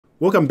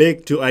Welcome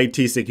back to IT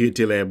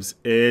Security Labs,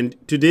 and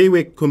today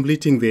we're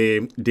completing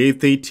the day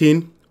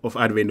 13 of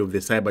Advent of the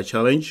Cyber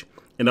Challenge,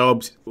 and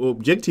our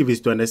objective is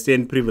to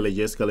understand privilege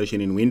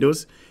escalation in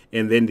Windows,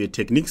 and then the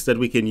techniques that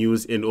we can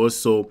use, and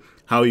also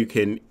how you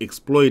can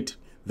exploit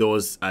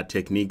those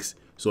techniques.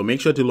 So make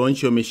sure to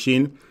launch your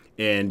machine,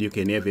 and you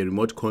can have a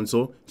remote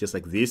console just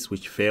like this,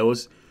 which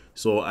fails.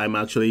 So I'm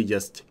actually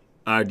just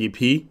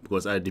RDP,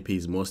 because RDP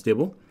is more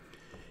stable.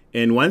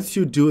 And once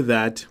you do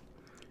that,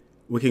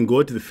 we can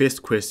go to the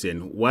first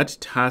question. What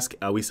task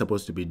are we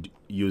supposed to be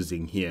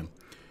using here?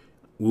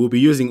 We will be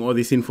using all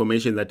this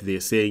information that they're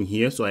saying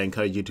here, so I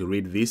encourage you to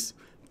read this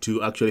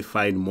to actually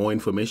find more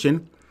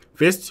information.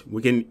 First,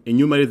 we can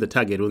enumerate the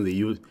target on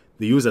the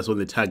users on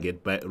the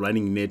target by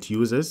running net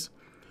users.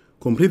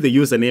 Complete the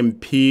username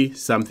p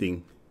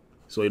something.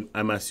 So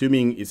I'm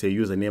assuming it's a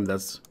username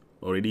that's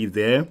already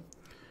there.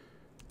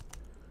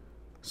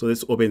 So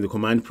let's open the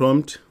command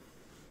prompt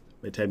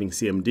by typing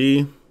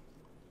cmd.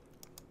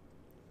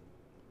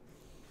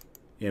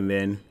 And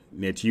then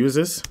net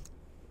users.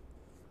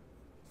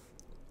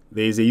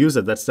 There is a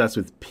user that starts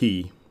with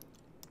P,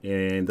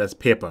 and that's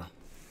Pepper.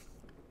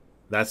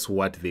 That's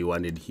what they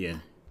wanted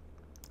here.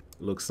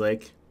 Looks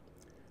like.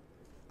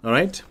 All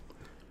right.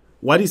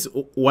 What is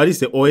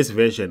the OS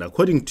version?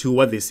 According to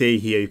what they say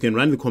here, you can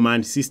run the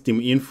command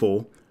system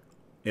info,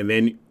 and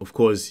then of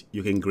course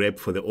you can grab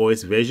for the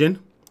OS version,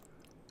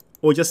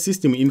 or just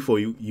system info.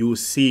 You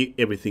see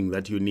everything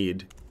that you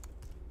need.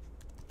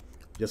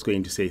 Just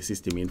going to say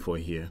system info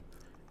here.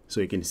 So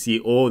you can see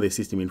all the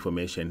system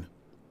information,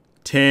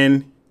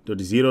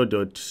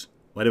 10.0.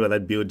 whatever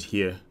that build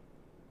here.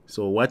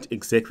 So what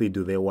exactly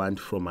do they want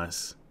from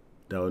us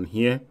down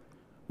here?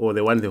 Or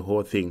they want the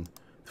whole thing.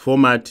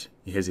 Format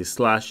has a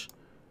slash.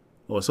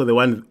 Or so they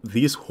want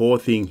this whole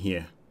thing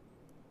here.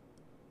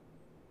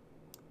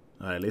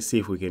 All right, let's see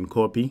if we can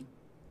copy.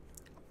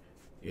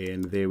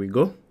 And there we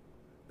go.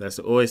 That's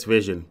the OS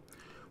version.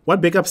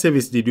 What backup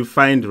service did you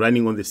find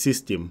running on the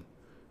system?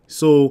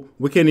 So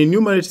we can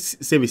enumerate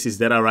services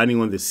that are running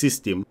on the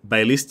system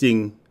by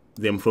listing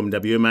them from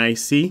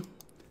WMIC.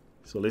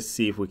 So let's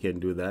see if we can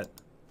do that.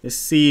 Let's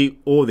see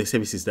all the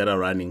services that are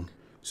running.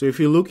 So if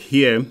you look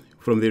here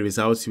from the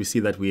results, we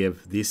see that we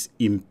have this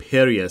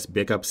Imperious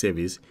backup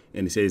service,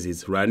 and it says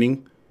it's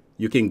running.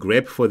 You can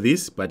grep for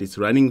this, but it's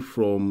running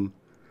from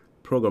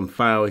program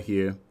file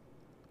here.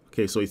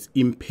 Okay, so it's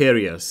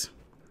Imperious.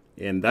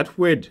 And that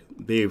word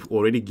they've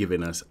already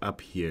given us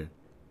up here.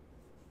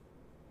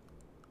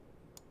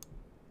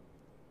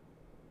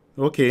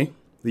 Okay,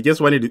 they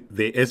just wanted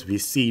the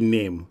SVC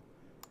name.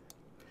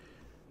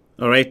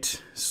 All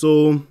right,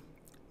 so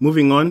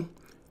moving on.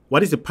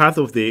 What is the path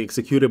of the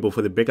executable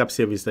for the backup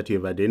service that you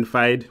have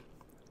identified?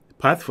 The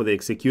path for the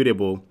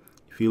executable,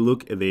 if you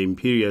look at the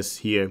Imperious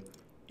here,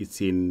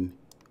 it's in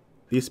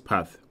this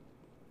path.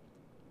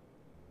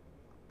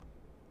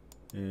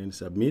 And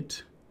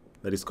submit.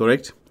 That is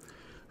correct.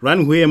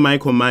 Run whoami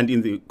command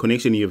in the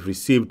connection you have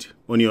received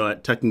on your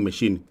attacking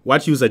machine.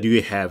 What user do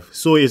you have?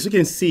 So as you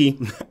can see,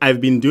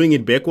 I've been doing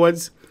it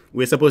backwards.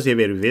 We're supposed to have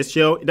a reverse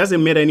shell. It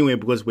doesn't matter anyway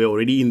because we're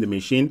already in the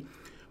machine.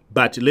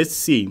 But let's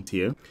see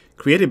here.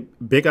 Create a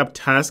backup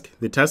task.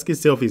 The task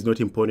itself is not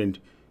important.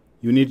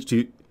 You need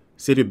to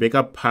set a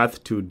backup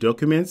path to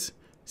documents.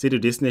 Set a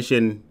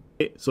destination.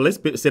 So let's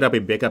set up a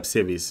backup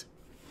service.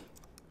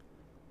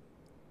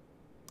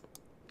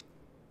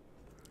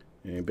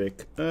 And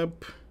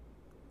backup.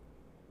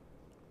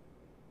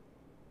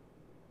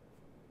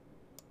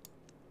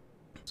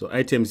 So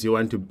items you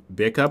want to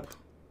backup,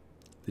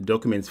 the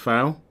documents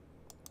file,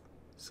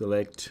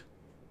 select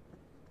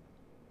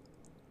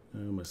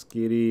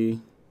Masquiri,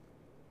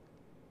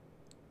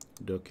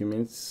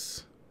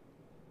 documents,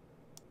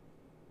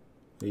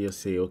 you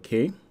say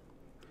OK.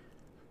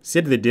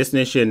 Set the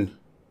destination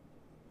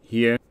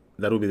here,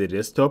 that will be the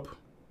desktop,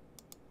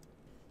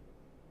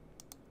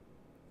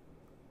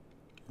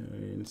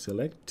 and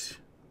select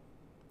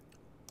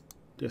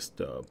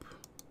desktop.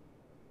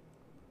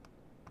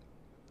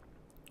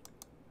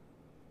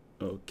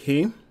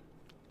 Okay.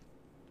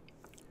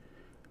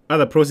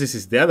 Other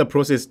processes. The other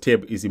process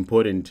tab is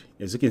important.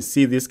 As you can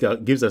see, this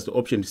gives us the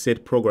option to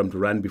set program to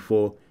run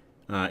before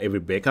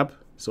every backup.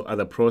 So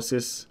other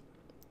process.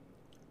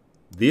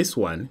 This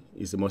one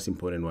is the most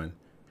important one.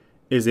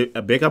 Is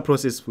a backup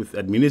process with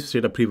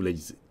administrator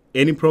privileges.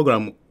 Any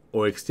program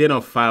or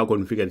external file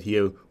configured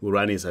here will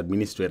run as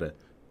administrator.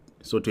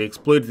 So to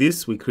exploit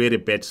this, we create a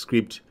batch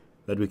script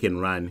that we can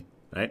run.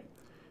 Right.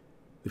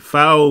 The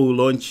file will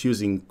launch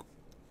using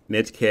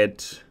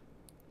netcat.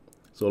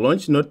 So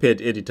launch notepad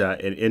editor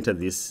and enter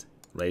this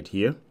right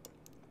here.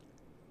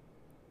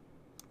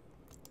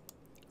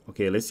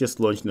 Okay, let's just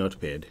launch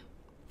notepad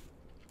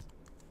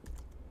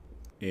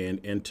and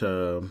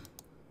enter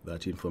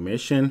that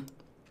information.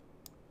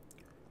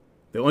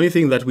 The only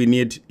thing that we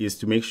need is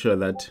to make sure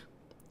that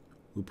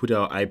we put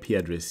our IP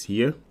address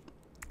here,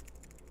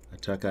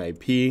 attacker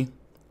IP,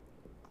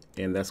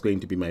 and that's going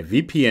to be my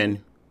VPN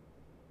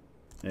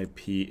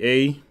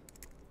IPA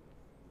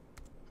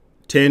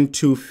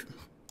 10.2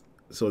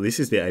 So this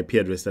is the IP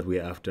address that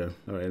we're after.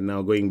 All right,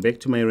 now going back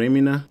to my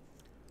Remina.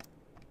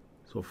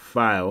 So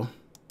file,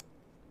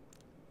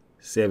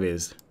 save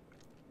as,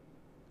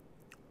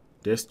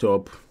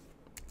 desktop.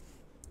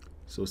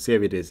 So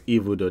save it as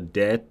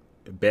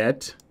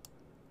evo.bat,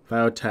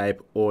 file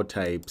type, all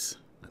types,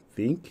 I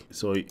think.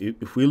 So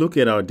if we look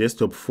at our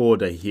desktop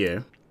folder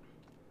here,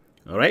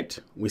 all right,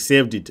 we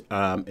saved it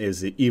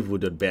as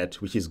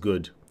evo.bat, which is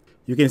good.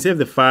 You can save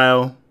the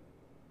file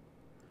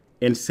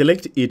and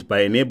select it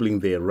by enabling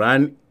the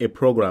run a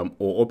program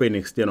or open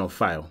external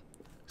file.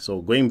 So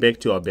going back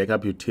to our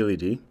backup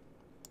utility,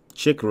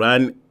 check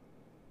run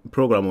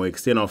program or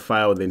external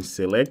file, then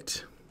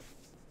select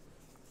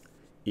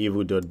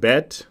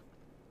evo.bat,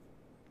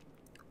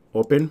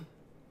 open.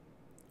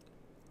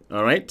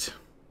 All right.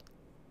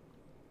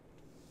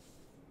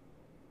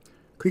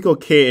 Click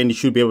OK and you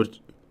should be able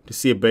to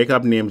see a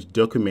backup named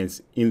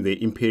documents in the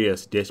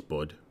Imperius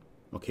dashboard.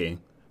 Okay,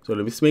 so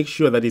let's make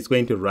sure that it's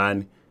going to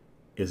run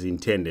as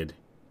intended.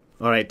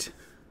 All right,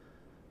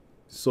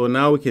 so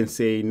now we can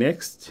say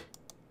next.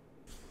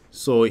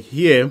 So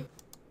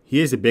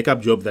here's a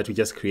backup job that we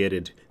just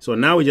created. So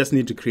now we just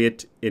need to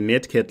create a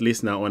netcat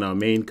listener on our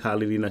main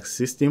Kali Linux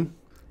system,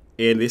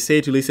 and they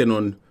say to listen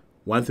on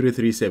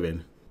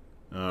 1337.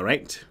 All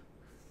right,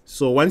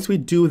 so once we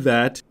do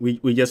that,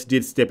 we just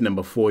did step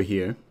number 4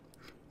 here.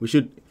 We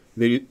should,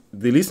 the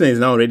listener is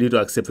now ready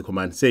to accept the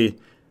command. Say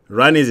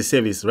run as a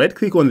service. Right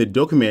click on the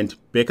document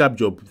backup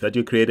job that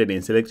you created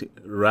and select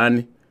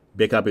run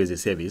backup as a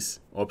service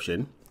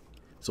option.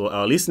 So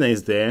our listener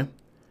is there.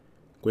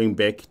 Going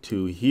back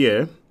to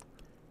here,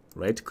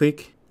 right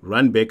click,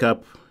 run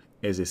backup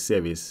as a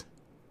service.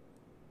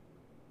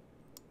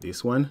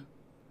 This one.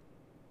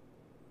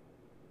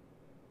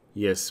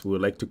 Yes, we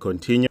would like to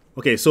continue.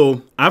 Okay,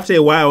 so after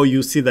a while,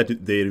 you see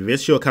that the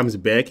reverse shell comes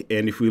back,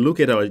 and if we look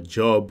at our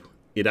job,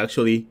 it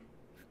actually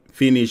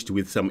finished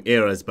with some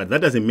errors, but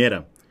that doesn't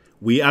matter.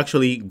 We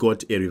actually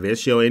got a reverse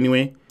shell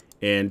anyway,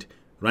 and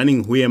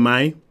running who am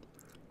I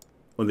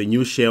on the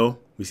new shell,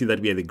 we see that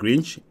we are the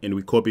Grinch, and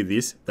we copy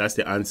this. That's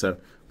the answer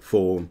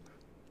for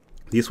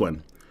this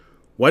one.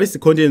 What is the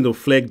content of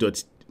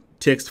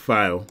flag.txt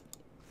file?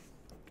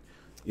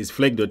 Is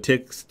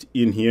flag.txt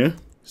in here?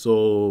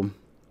 So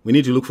we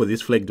need to look for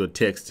this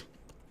flag.txt.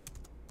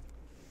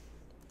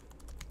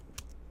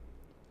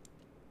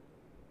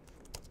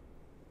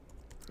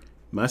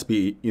 Must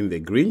be in the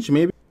Grinch,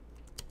 maybe.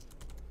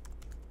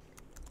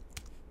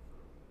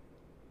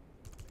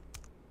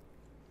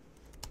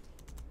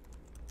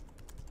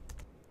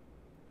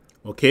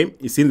 Okay,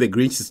 it's in the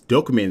Grinch's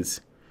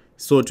documents.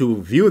 So to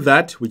view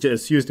that, we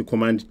just use the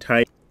command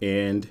type,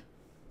 and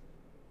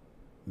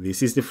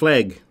this is the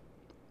flag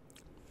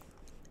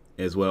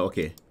as well.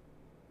 Okay.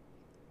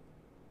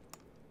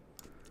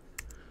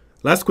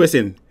 Last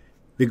question.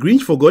 The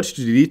Grinch forgot to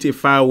delete a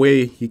file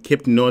where he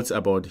kept notes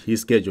about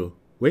his schedule.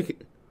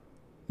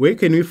 Where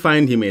can we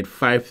find him at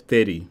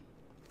 5:30?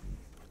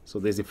 So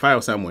there's a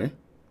file somewhere.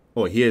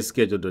 Oh, here's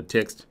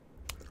schedule.txt.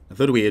 I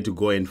thought we had to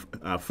go and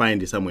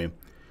find it somewhere.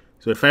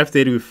 So at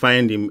 5:30 we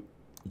find him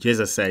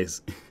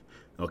exercise.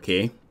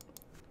 Okay.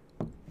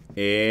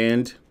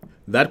 And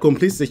that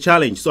completes the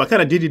challenge. So I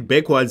kind of did it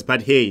backwards,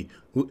 but hey,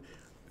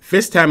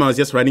 first time I was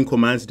just running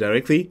commands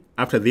directly.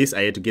 After this,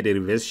 I had to get a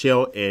reverse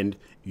shell, and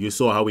you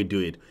saw how we do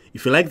it.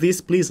 If you like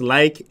this, please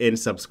like and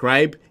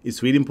subscribe.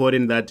 It's really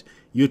important that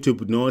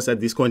YouTube knows that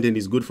this content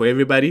is good for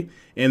everybody.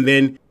 And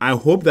then I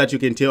hope that you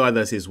can tell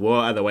others as well.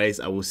 Otherwise,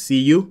 I will see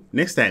you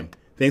next time.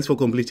 Thanks for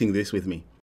completing this with me.